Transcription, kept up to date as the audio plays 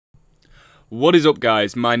What is up,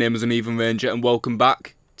 guys? My name is UnevenRanger and welcome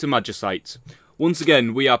back to Magicite. Once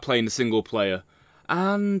again, we are playing the single player.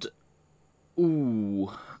 And...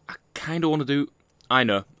 ooh, I kind of want to do... I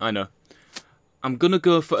know. I'm going to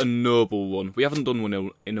go for a noble one. We haven't done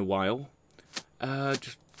one in a while.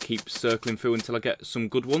 Just keep circling through until I get some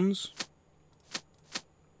good ones.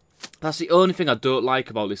 That's the only thing I don't like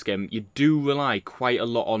about this game. You do rely quite a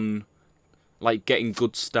lot on, like, getting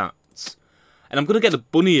good stats. And I'm going to get the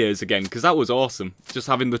bunny ears again, because that was awesome. Just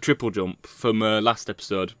having the triple jump from last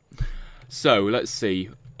episode. So, let's see.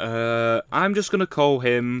 I'm just going to call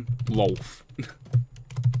him Rolf.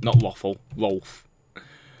 Not Waffle, Rolf.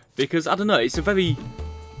 Because, I don't know, it's a very...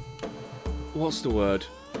 what's the word?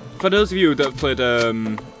 For those of you that have played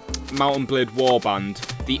Mount and Blade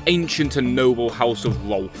Warband, the ancient and noble house of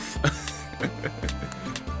Rolf.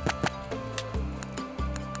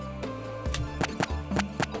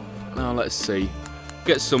 Now let's see.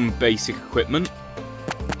 Get some basic equipment.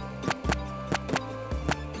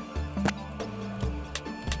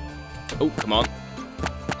 Oh, come on.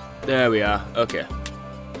 There we are. Okay.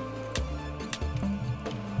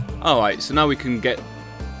 Alright, so now we can get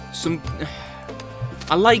some...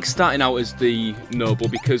 I like starting out as the noble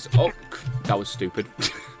because... oh, that was stupid.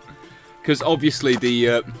 Because obviously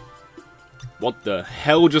the... what the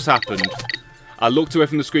hell just happened? I looked away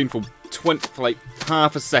from the screen for like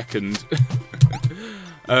half a second.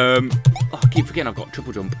 Oh, I keep forgetting I've got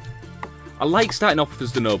triple jump. I like starting off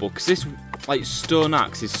as the noble because this like stone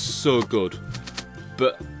axe is so good,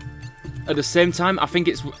 but at the same time I think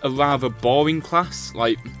it's a rather boring class.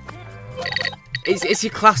 Like it's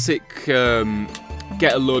your classic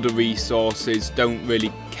get a load of resources, don't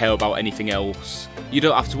really care about anything else. You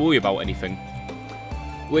don't have to worry about anything,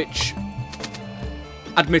 which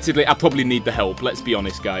admittedly I probably need the help. Let's be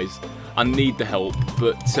honest, guys. I need the help,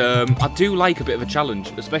 but I do like a bit of a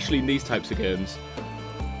challenge, especially in these types of games.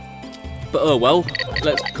 But oh well,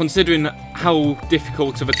 considering how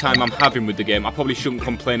difficult of a time I'm having with the game, I probably shouldn't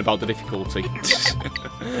complain about the difficulty.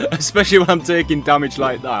 Especially when I'm taking damage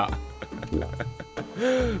like that.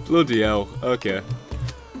 Bloody hell, okay.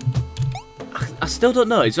 I still don't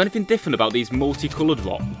know, is there anything different about these multicoloured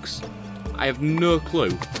rocks? I have no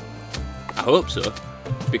clue. I hope so,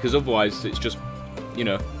 because otherwise it's just, you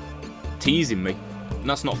know, teasing me, and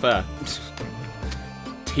that's not fair.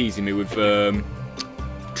 Teasing me with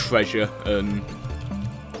treasure and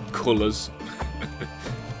colours.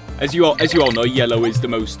 as you all know, yellow is the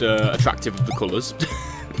most attractive of the colours.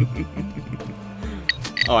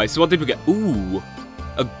 Alright, so what did we get? Ooh,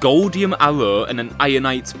 a goldium arrow and an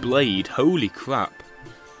ironite blade. Holy crap!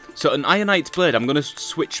 So an ironite blade. I'm gonna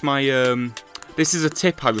switch my. This is a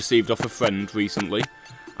tip I received off a friend recently.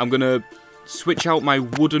 I'm gonna switch out my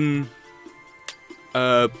wooden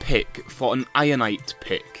pick for an ironite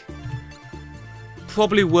pick.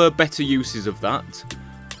 Probably were better uses of that,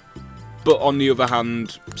 but on the other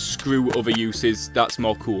hand, screw other uses, that's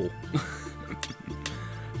more cool.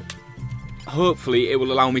 Hopefully it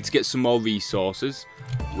will allow me to get some more resources,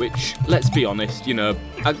 which, let's be honest, you know,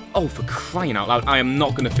 oh, for crying out loud, I am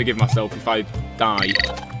not going to forgive myself if I die.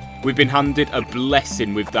 We've been handed a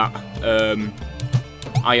blessing with that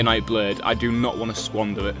ironite blade. I do not want to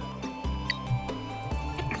squander it.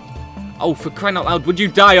 Oh, for crying out loud, would you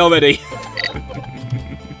die already?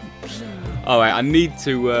 Alright, I need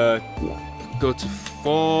to go to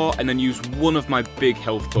 4 and then use one of my big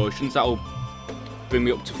health potions. That'll bring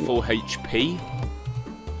me up to full HP.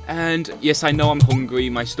 And yes, I know I'm hungry.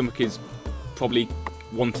 My stomach is probably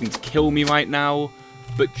wanting to kill me right now.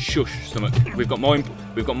 But shush, stomach. We've got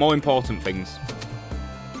more important things.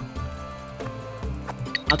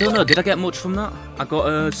 I don't know. Did I get much from that? I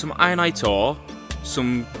got some ironite ore,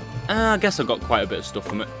 some. I guess I got quite a bit of stuff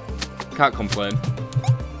from it. Can't complain.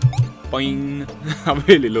 Boing! I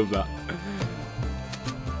really love that.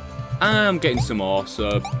 I'm getting some more,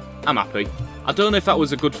 so I'm happy. I don't know if that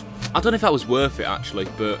was a good. I don't know if that was worth it actually,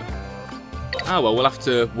 but well, we'll have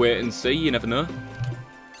to wait and see. You never know.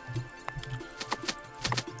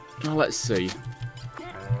 Now let's see.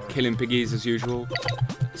 Killing piggies as usual.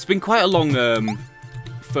 It's been quite a long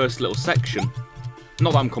first little section.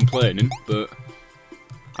 Not that I'm complaining, but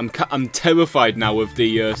I'm terrified now of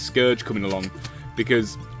the scourge coming along,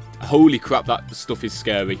 because holy crap, that stuff is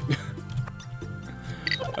scary.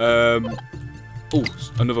 Oh,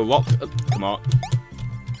 another rock. Come on.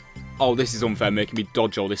 Oh, this is unfair, making me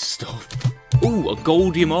dodge all this stuff. Ooh, a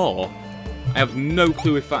goldium ore. I have no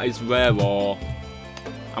clue if that is rare or...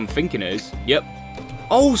 I'm thinking it is. Yep.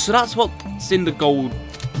 Oh, so that's what's in the gold.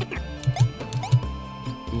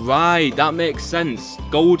 Right, that makes sense.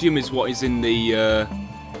 Goldium is what is in the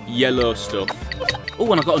yellow stuff.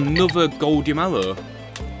 Oh, and I got another goldium arrow.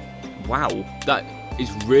 Wow, that is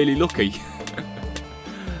really lucky.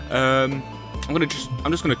 I'm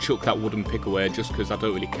just gonna chuck that wooden pick away just because I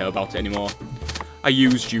don't really care about it anymore. I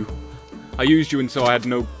used you until I had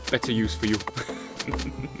no better use for you.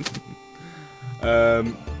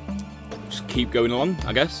 Just keep going along,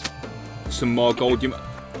 I guess. Some more goldium.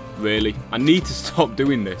 Really, I need to stop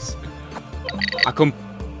doing this.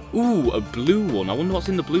 Ooh, a blue one. I wonder what's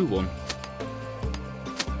in the blue one.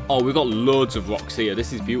 Oh, we've got loads of rocks here.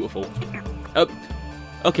 This is beautiful.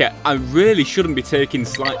 Okay, I really shouldn't be taking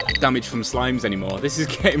damage from slimes anymore. This is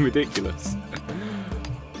getting ridiculous.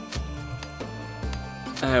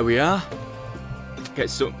 There we are. Get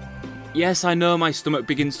some... Yes, I know my stomach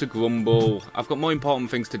begins to grumble. I've got more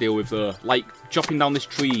important things to deal with, though. Like chopping down this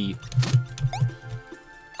tree.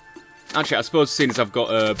 Actually, I suppose seeing as I've got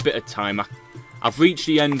a bit of time, I've reached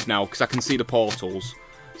the end now because I can see the portals.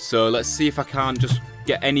 So let's see if I can't just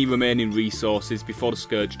get any remaining resources before the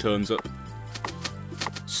Scourge turns up.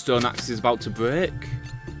 Stone axe is about to break.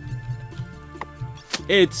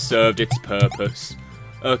 It served its purpose.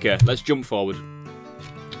 Okay, let's jump forward.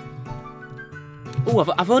 Oh,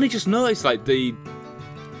 I've only just noticed like the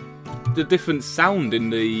different sound in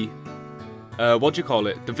the what do you call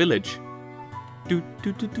it? The village.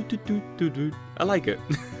 I like it.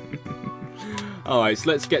 Alright, so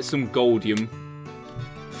let's get some goldium.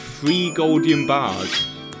 3 goldium bars.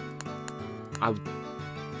 A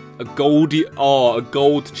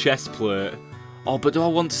gold chest plate. Oh, but do I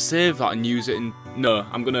want to save that and use it in... No,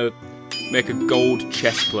 I'm going to make a gold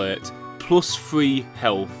chest plate. Plus 3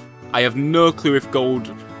 health. I have no clue if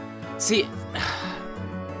gold... See,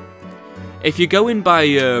 if you're going by,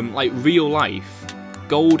 like, real life,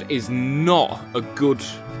 gold is not a good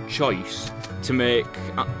choice to make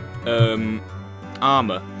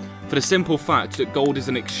armour. For the simple fact that gold is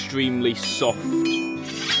an extremely soft...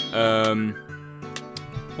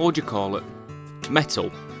 what would you call it? Metal.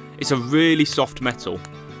 It's a really soft metal.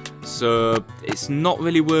 So, it's not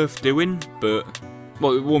really worth doing, but...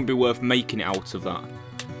 Well, it won't be worth making it out of that.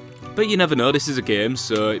 But you never know, this is a game,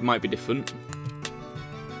 so it might be different.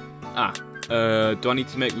 Do I need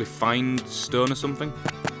to make refined stone or something?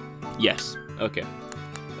 Yes, okay.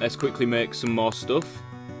 Let's quickly make some more stuff.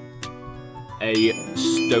 A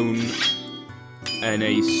stone and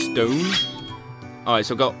a stone. Alright,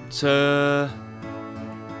 so I've got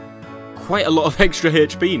quite a lot of extra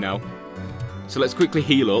HP now. So let's quickly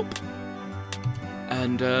heal up.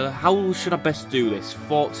 And how should I best do this?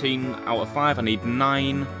 14 out of 5, I need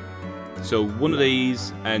 9. So 1 of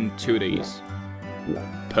these and 2 of these.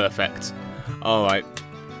 Perfect. Alright.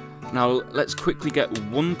 Now let's quickly get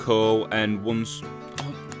 1 coal and 1...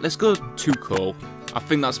 Oh, let's go 2 coal. I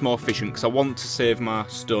think that's more efficient because I want to save my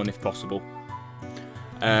stone if possible.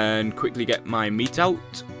 And quickly get my meat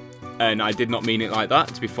out. And I did not mean it like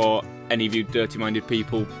that before any of you dirty-minded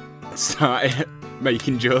people started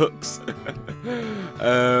making jokes.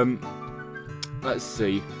 Let's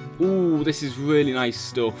see. Ooh, this is really nice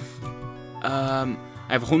stuff. I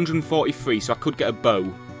have 143, so I could get a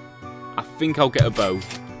bow. I think I'll get a bow.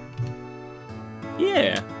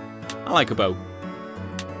 Yeah, I like a bow.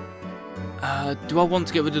 Do I want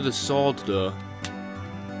to get rid of the sword, though?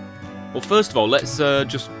 Well, first of all, let's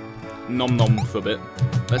just nom-nom for a bit.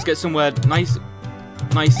 Let's get somewhere nice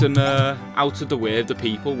and out of the way of the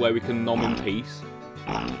people, where we can nom in peace.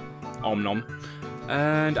 Om-nom.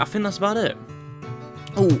 And I think that's about it.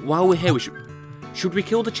 Oh, while we're here, should we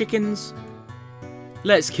kill the chickens?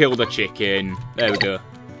 Let's kill the chicken. There we go.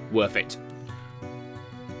 Worth it.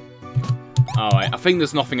 Alright, I think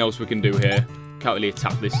there's nothing else we can do here. Can't really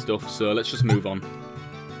attack this stuff, so let's just move on.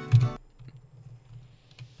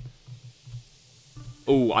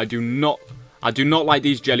 Oh, I do not like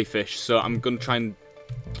these jellyfish, so I'm gonna try and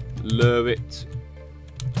lure it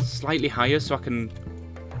slightly higher so I can...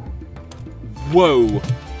 Whoa!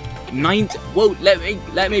 Whoa,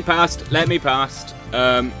 let me past.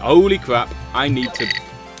 Holy crap, I need to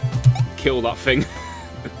kill that thing.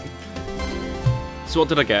 So what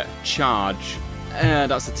did I get? Charge.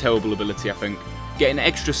 That's a terrible ability, I think. Getting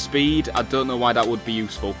extra speed, I don't know why that would be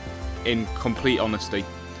useful, in complete honesty.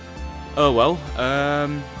 Oh well,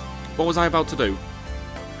 what was I about to do?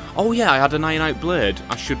 Oh yeah, I had an ironite blade.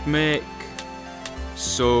 I should make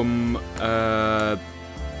some,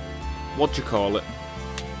 what do you call it?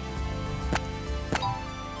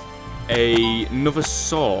 Another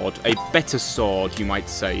sword, a better sword, you might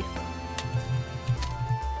say.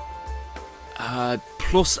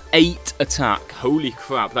 Plus 8 attack. Holy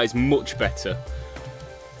crap, that is much better.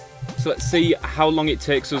 So let's see how long it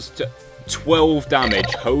takes us to... 12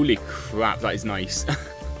 damage. Holy crap, that is nice.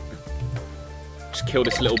 just kill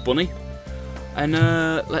this little bunny. And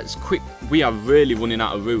let's quick. We are really running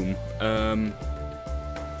out of room.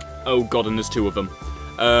 Oh god, and there's 2 of them.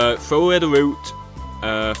 Throw away the root.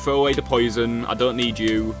 Throw away the poison. I don't need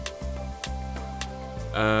you.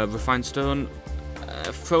 Refined stone.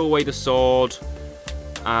 Throw away the sword.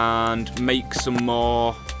 And make some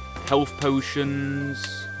more health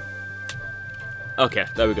potions. Okay,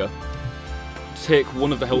 there we go. Take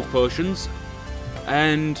one of the health potions.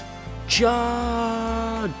 And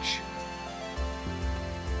charge!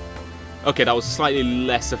 Okay, that was slightly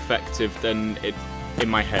less effective than it in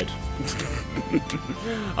my head.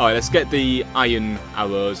 Alright, let's get the iron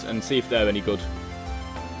arrows and see if they're any good.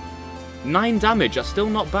 9 damage, that's still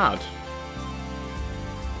not bad.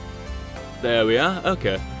 There we are,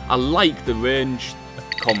 okay. I like the range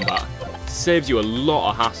combat. Saves you a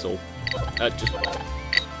lot of hassle. Just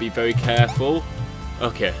be very careful.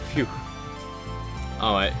 Okay, phew.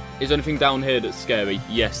 Alright, is there anything down here that's scary?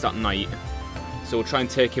 Yes, that knight. So we'll try and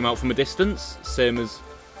take him out from a distance, same as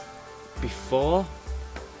before.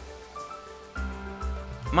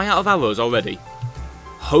 Am I out of arrows already?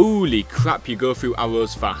 Holy crap, you go through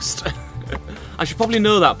arrows fast. I should probably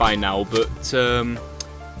know that by now, but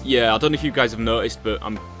yeah, I don't know if you guys have noticed, but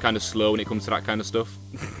I'm kind of slow when it comes to that kind of stuff.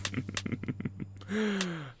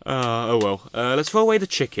 Oh well. Let's throw away the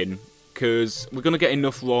chicken, because we're going to get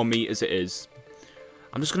enough raw meat as it is.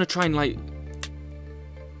 I'm just going to try and, like,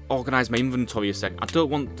 organise my inventory a sec. I don't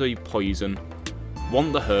want the poison.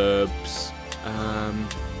 Want the herbs.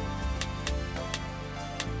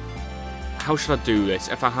 How should I do this?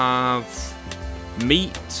 If I have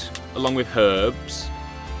meat along with herbs,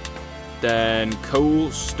 then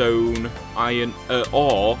coal, stone, iron,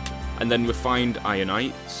 ore, and then refined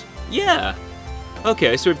ironite. Yeah!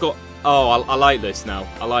 Okay, so we've got... Oh, I like this now.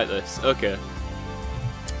 I like this. Okay.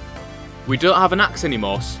 We don't have an axe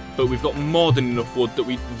anymore, but we've got more than enough wood that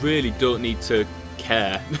we really don't need to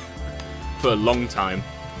care for a long time.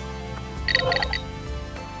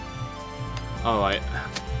 Alright.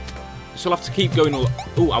 So we'll have to keep going...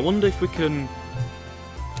 Oh, I wonder if we can...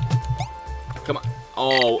 Come on.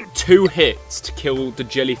 Oh, 2 hits to kill the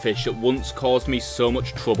jellyfish at once caused me so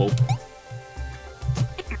much trouble.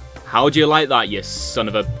 How do you like that, you son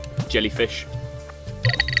of a jellyfish?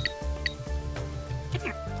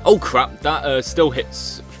 Oh crap, that still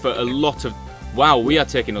hits for a lot of... Wow, we are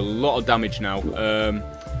taking a lot of damage now.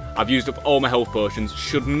 I've used up all my health potions.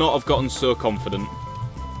 Should not have gotten so confident.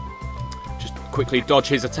 Just quickly dodge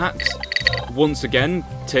his attacks. Once again,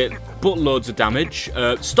 take buttloads of damage.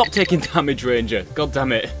 Stop taking damage, Ranger. God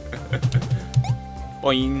damn it.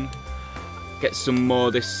 Boing. Get some more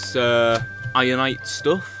of this ironite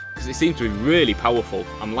stuff, because it seems to be really powerful.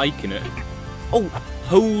 I'm liking it. Oh,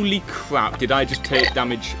 holy crap. Did I just take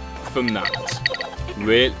damage from that?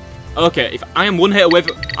 Really? Okay, if I am 1 hit away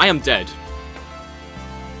from... I am dead.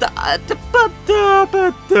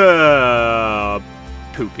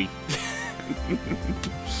 Poopy.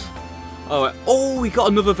 Alright. Oh, we got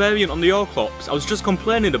another variant on the ore clocks. I was just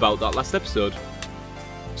complaining about that last episode.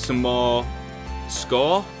 Some more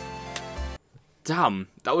score. Damn,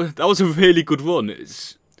 that was a really good run.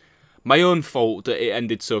 It's my own fault that it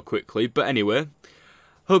ended so quickly. But anyway,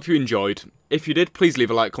 hope you enjoyed. If you did, please leave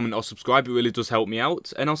a like, comment or subscribe. It really does help me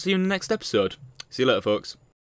out. And I'll see you in the next episode. See you later, folks.